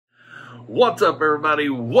What's up, everybody?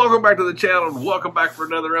 Welcome back to the channel and welcome back for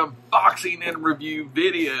another unboxing and review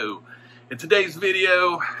video. In today's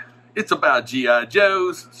video, it's about G.I.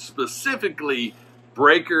 Joes, specifically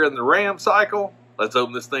Breaker and the Ram Cycle. Let's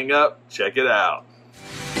open this thing up, check it out.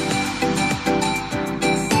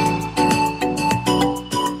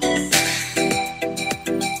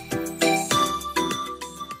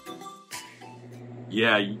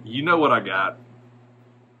 Yeah, you know what I got.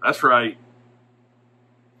 That's right.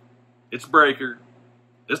 It's Breaker.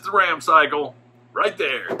 It's the Ram Cycle right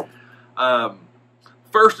there.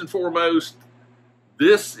 First and foremost,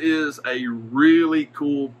 this is a really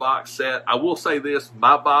cool box set. I will say this,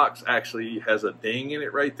 my box actually has a ding in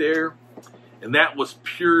it right there, and that was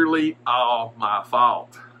purely all my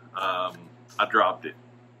fault. I dropped it.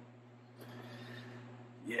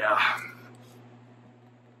 Yeah.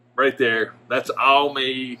 Right there. That's all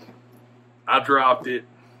me. I dropped it.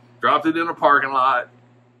 Dropped it in a parking lot.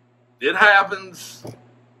 It happens.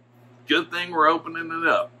 Good thing we're opening it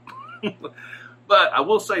up. But I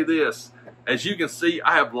will say this. As you can see,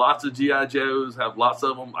 I have lots of G.I. Joes. I have lots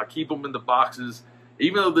of them. I keep them in the boxes.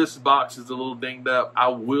 Even though this box is a little dinged up, I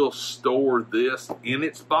will store this in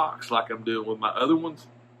its box like I'm doing with my other ones.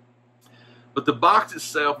 But the box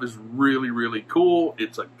itself is really, really cool.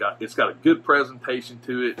 It's got a good presentation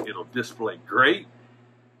to it. It'll display great.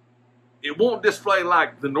 It won't display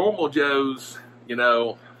like the normal Joes, you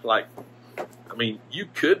know, like, I mean, you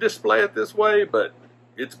could display it this way, but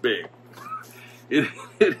it's big. It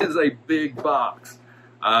is a big box.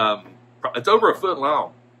 It's over 1 foot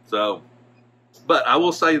long. So, but I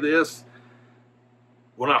will say this.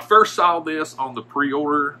 When I first saw this on the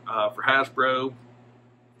pre-order for Hasbro,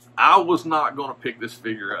 I was not going to pick this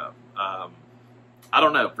figure up. I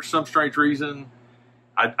don't know. For some strange reason,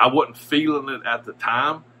 I wasn't feeling it at the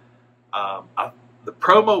time. The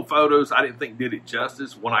promo photos, I didn't think did it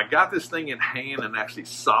justice. When I got this thing in hand and actually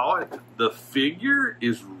saw it, the figure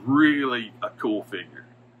is really a cool figure.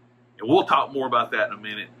 And we'll talk more about that in a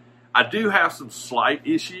minute. I do have some slight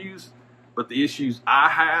issues, but the issues I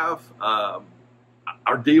have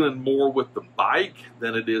are dealing more with the bike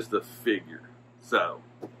than it is the figure. So,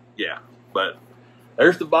 yeah. But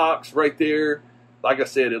there's the box right there. Like I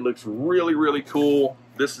said, it looks really, really cool.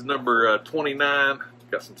 This is number 29.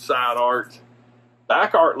 Got some side art.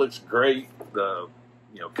 Back art looks great. The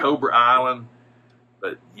Cobra Island,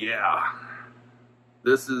 but yeah,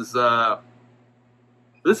 this is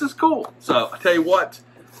cool. So I tell you what,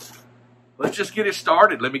 let's just get it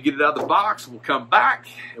started. Let me get it out of the box. We'll come back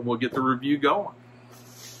and we'll get the review going.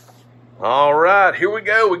 All right, here we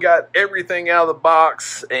go. We got everything out of the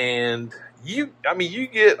box, and you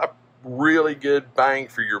get a really good bang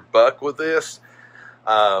for your buck with this.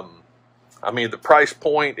 I mean, the price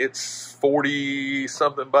point, it's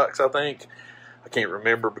 40-something bucks, I think. I can't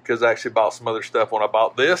remember because I actually bought some other stuff when I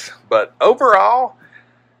bought this. But overall,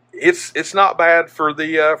 it's not bad for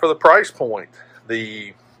the price point.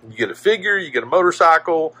 You get a figure, you get a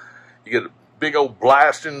motorcycle, you get a big old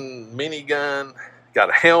blasting minigun, got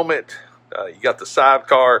a helmet, you got the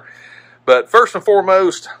sidecar. But first and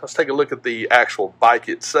foremost, let's take a look at the actual bike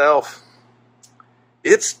itself.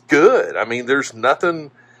 It's good. I mean, there's nothing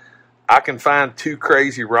I can find too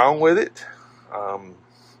crazy wrong with it.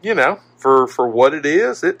 You know, for what it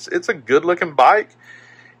is, it's a good looking bike.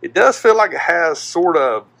 It does feel like it has sort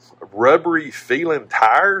of rubbery feeling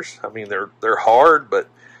tires. I mean, they're hard, but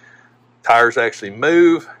tires actually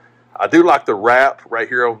move. I do like the wrap right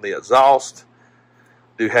here on the exhaust.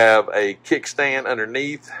 Do have a kickstand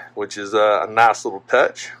underneath, which is a nice little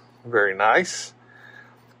touch. Very nice.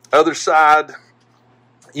 Other side,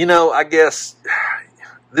 you know, I guess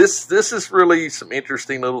This is really some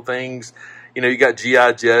interesting little things. You know, you got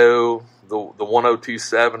G.I. Joe, the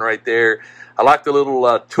 1027 right there. I like the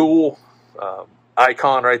little tool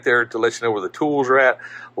icon right there to let you know where the tools are at.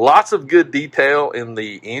 Lots of good detail in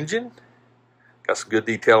the engine. Got some good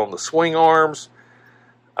detail on the swing arms.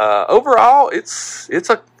 Overall, it's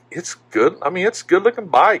good. I mean, it's a good looking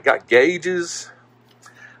bike. Got gauges.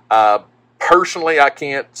 Personally, I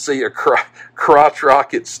can't see a crotch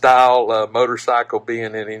rocket style motorcycle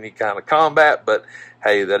being in any kind of combat, but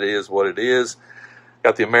hey, that is what it is.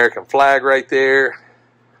 Got the American flag right there.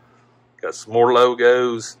 Got some more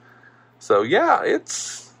logos. So yeah,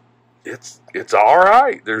 it's all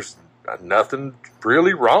right. There's nothing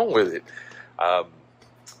really wrong with it. I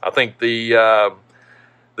think the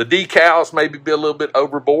decals maybe be a little bit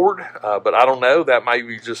overboard, but I don't know. That may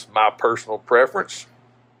be just my personal preference.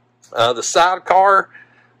 The sidecar,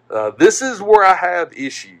 this is where I have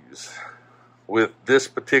issues with this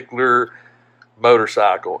particular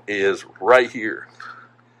motorcycle, is right here.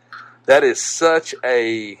 That is such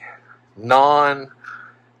a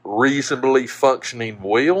non-reasonably functioning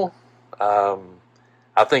wheel. I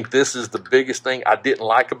think this is the biggest thing I didn't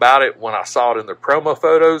like about it when I saw it in the promo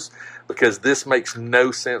photos, because this makes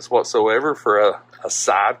no sense whatsoever for a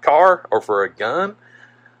sidecar or for a gun.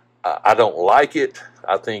 I don't like it.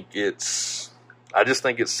 I just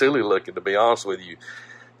think it's silly looking, to be honest with you.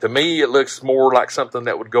 To me, it looks more like something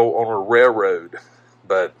that would go on a railroad.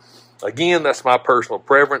 But again, that's my personal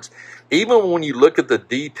preference. Even when you look at the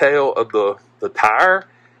detail of the tire,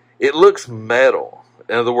 it looks metal.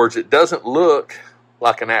 In other words, it doesn't look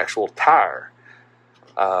like an actual tire.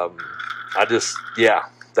 That's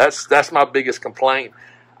my biggest complaint.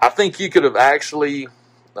 I think you could have actually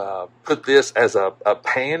put this as a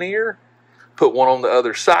pannier, put one on the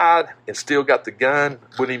other side, and still got the gun.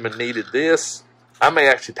 Wouldn't even needed this. I may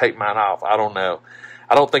actually take mine off. I don't know.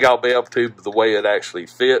 I don't think I'll be able to, the way it actually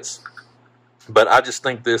fits. But I just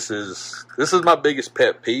think this is my biggest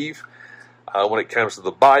pet peeve when it comes to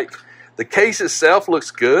the bike. The case itself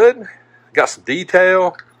looks good. Got some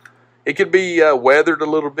detail. It could be weathered a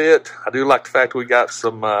little bit. I do like the fact we got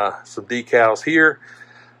some decals here.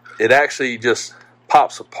 It actually just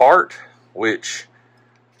pops apart, which,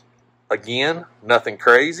 again, nothing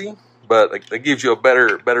crazy, but it gives you a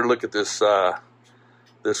better look at this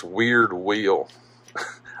this weird wheel.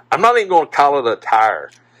 I'm not even going to call it a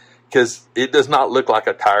tire, because it does not look like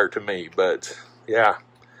a tire to me. But yeah,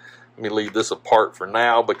 let me leave this apart for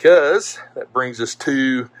now, because that brings us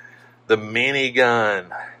to the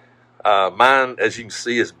minigun. Mine, as you can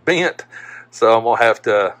see, is bent, so I'm going to have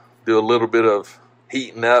to do a little bit of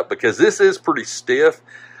heating up, because this is pretty stiff.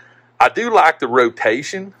 I do like the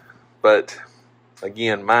rotation, but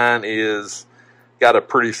again, mine is got a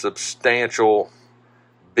pretty substantial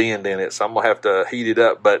bend in it, so I'm going to have to heat it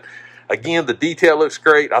up. But again, the detail looks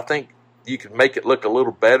great. I think you can make it look a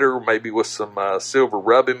little better, maybe with some silver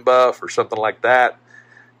rubbing buff or something like that.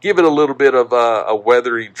 Give it a little bit of a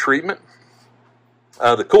weathering treatment.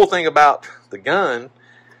 The cool thing about the gun,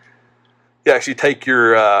 you actually take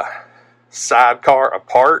your sidecar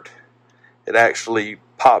apart. It actually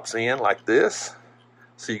pops in like this.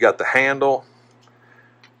 So you got the handle,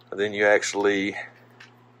 and then you actually,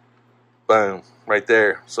 boom, right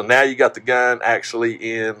there. So now you got the gun actually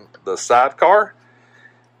in the sidecar.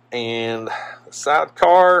 And the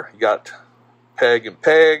sidecar, you got peg and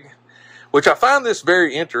peg, which I find this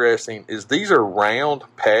very interesting, is these are round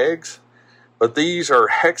pegs, but these are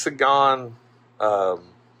hexagon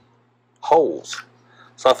holes.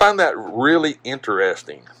 So I find that really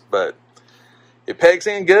interesting, but it pegs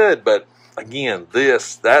in good. But again,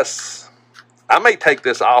 I may take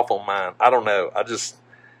this off on mine. I don't know.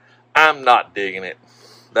 I'm not digging it.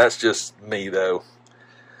 That's just me, though.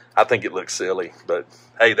 I think it looks silly, but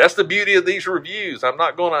hey, that's the beauty of these reviews. I'm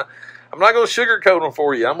not gonna sugarcoat them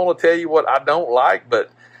for you. I'm gonna tell you what I don't like,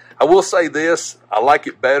 but I will say this: I like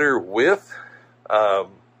it better with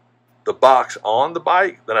the box on the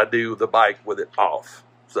bike than I do the bike with it off.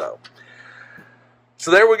 So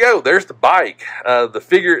there we go. There's the bike. The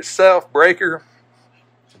figure itself, Breaker,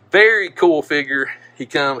 very cool figure. He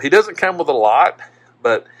doesn't come with a lot,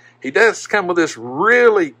 but he does come with this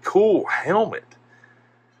really cool helmet.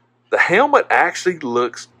 The helmet actually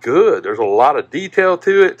looks good. There's a lot of detail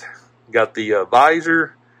to it. Got the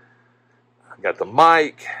visor, got the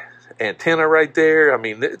mic, antenna right there. I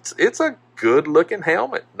mean, it's a good looking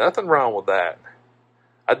helmet. Nothing wrong with that.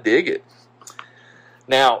 I dig it.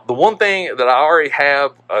 Now, the one thing that I already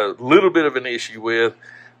have a little bit of an issue with,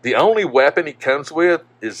 the only weapon he comes with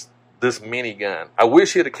is this minigun. I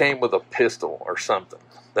wish it had came with a pistol or something.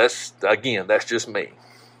 That's just me.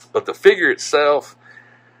 But the figure itself,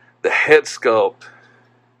 the head sculpt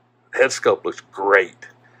looks great.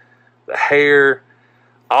 The hair,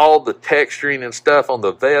 all the texturing and stuff on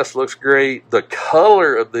the vest looks great. The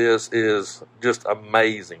color of this is just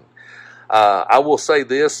amazing. I will say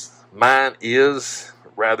this, mine is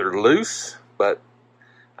rather loose, but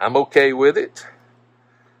I'm okay with it.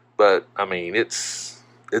 But I mean, it's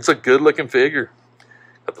a good looking figure.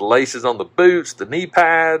 Got the laces on the boots, the knee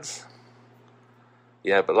pads.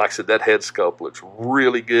 Yeah, but like I said, that head sculpt looks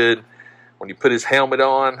really good. When you put his helmet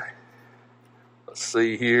on, let's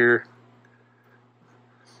see here.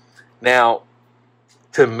 Now,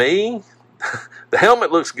 to me, the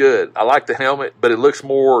helmet looks good. I like the helmet, but it looks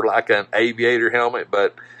more like an aviator helmet,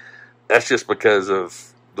 but that's just because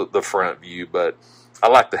of the front view. But I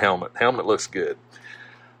like the helmet. Helmet looks good.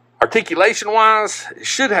 Articulation-wise, it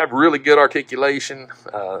should have really good articulation.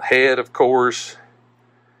 Head, of course.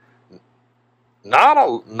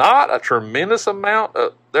 Not a tremendous amount.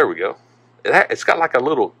 There we go. It's got like a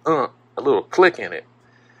little click in it.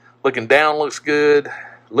 Looking down looks good.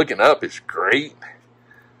 looking up is great.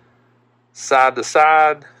 Side to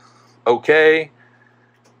side, okay.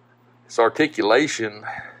 His articulation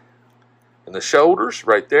in the shoulders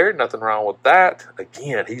right there, nothing wrong with that.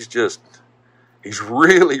 Again, he's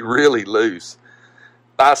really, really loose.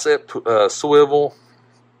 Bicep swivel,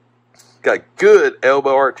 got good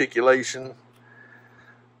elbow articulation.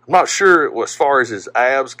 I'm not sure as far as his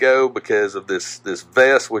abs go because of this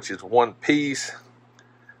vest, which is one piece,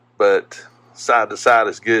 but side to side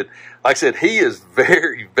is good. Like I said, he is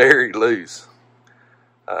very, very loose.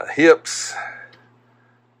 Hips,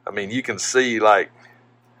 I mean, you can see like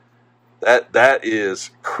that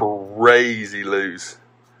is crazy loose.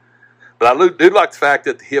 But I do like the fact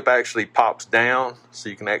that the hip actually pops down, so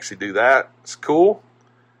you can actually do that. It's cool.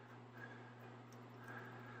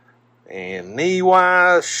 And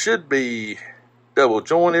knee-wise, should be double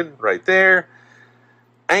jointed right there.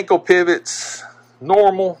 Ankle pivots,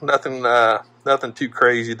 normal. Nothing too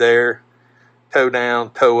crazy there. Toe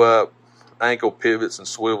down, toe up. Ankle pivots and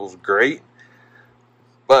swivels, great.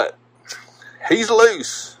 But he's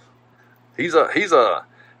loose. He's a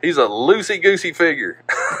loosey-goosey figure.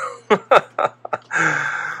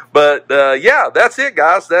 But yeah, that's it,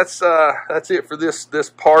 guys. That's it for this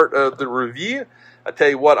part of the review. I tell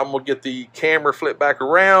you what, I'm gonna get the camera flipped back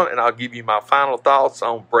around, and I'll give you my final thoughts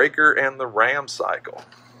on Breaker and the Ram Cycle.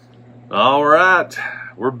 All right,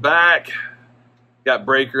 we're back. Got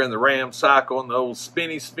Breaker and the Ram Cycle and the old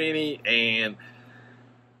spinny, and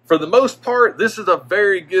for the most part, this is a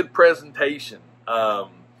very good presentation.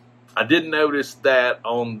 I did notice that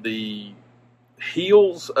on the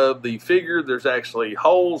heels of the figure, there's actually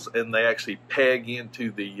holes, and they actually peg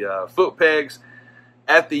into the foot pegs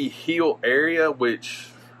at the heel area, which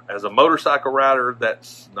as a motorcycle rider,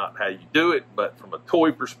 that's not how you do it, but from a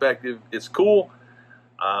toy perspective, it's cool.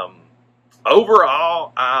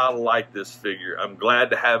 Overall, I like this figure. I'm glad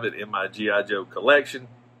to have it in my G.I. Joe collection.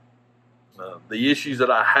 The issues that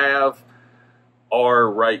I have are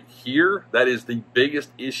right here. That is the biggest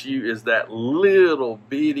issue, is that little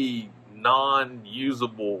bitty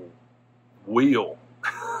non-usable wheel.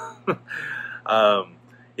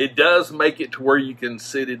 It does make it to where you can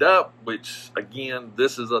sit it up, which again,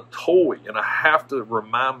 this is a toy, and I have to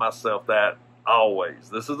remind myself that always.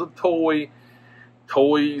 This is a toy.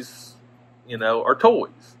 Toys, you know, are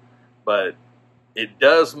toys, but it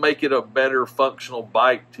does make it a better functional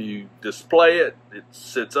bike to display it. It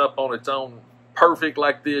sits up on its own perfect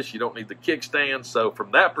like this. You don't need the kickstand. So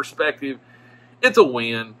from that perspective, it's a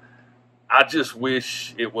win. I just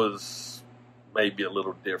wish it was maybe a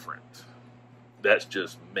little different. That's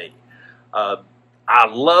just me. I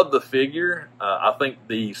love the figure. I think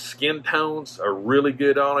the skin tones are really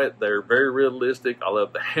good on it. They're very realistic. I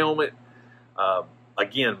love the helmet.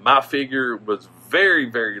 Again, my figure was very,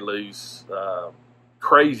 very loose,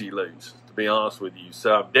 crazy loose, to be honest with you.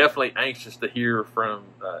 So I'm definitely anxious to hear from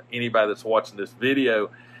anybody that's watching this video.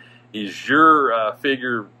 Is your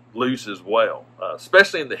figure loose as well,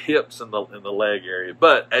 especially in the hips and the leg area?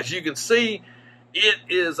 But as you can see, it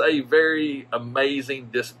is a very amazing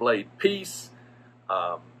displayed piece.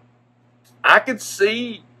 I could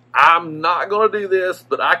see, I'm not going to do this,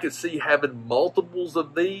 but I could see having multiples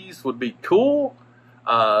of these would be cool.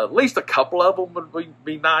 At least a couple of them would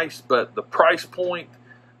be nice, but the price point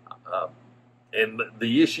and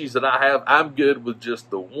the issues that I have, I'm good with just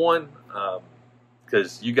the one,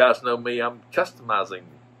 because you guys know me, I'm customizing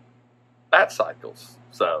bat cycles.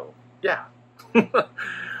 So yeah.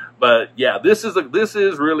 But yeah, this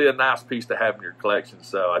is really a nice piece to have in your collection.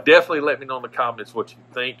 So definitely let me know in the comments what you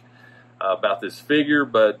think about this figure.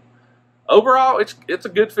 But overall, it's a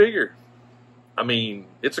good figure. I mean,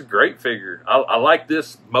 it's a great figure. I like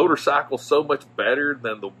this motorcycle so much better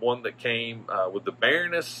than the one that came with the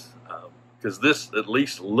Baroness, because this at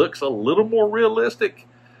least looks a little more realistic.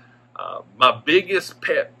 My biggest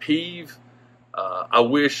pet peeve, I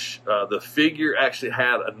wish the figure actually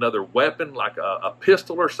had another weapon, like a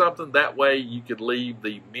pistol or something. That way you could leave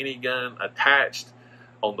the minigun attached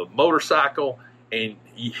on the motorcycle, and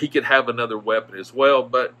he could have another weapon as well.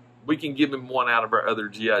 But we can give him one out of our other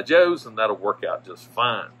G.I. Joes, and that'll work out just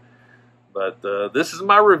fine. But this is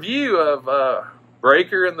my review of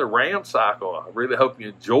Breaker and the Ram Cycle. I really hope you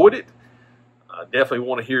enjoyed it. I definitely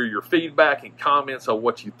want to hear your feedback and comments on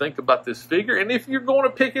what you think about this figure, and if you're going to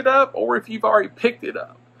pick it up or if you've already picked it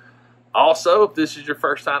up. Also, if this is your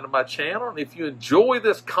first time to my channel, and if you enjoy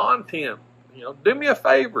this content, you know, do me a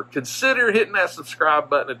favor. Consider hitting that subscribe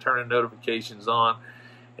button and turning notifications on,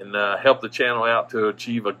 and help the channel out to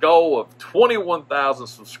achieve a goal of 21,000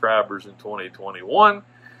 subscribers in 2021.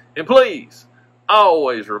 And please,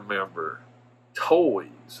 always remember,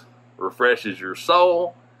 toys refreshes your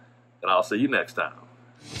soul, and I'll see you next time.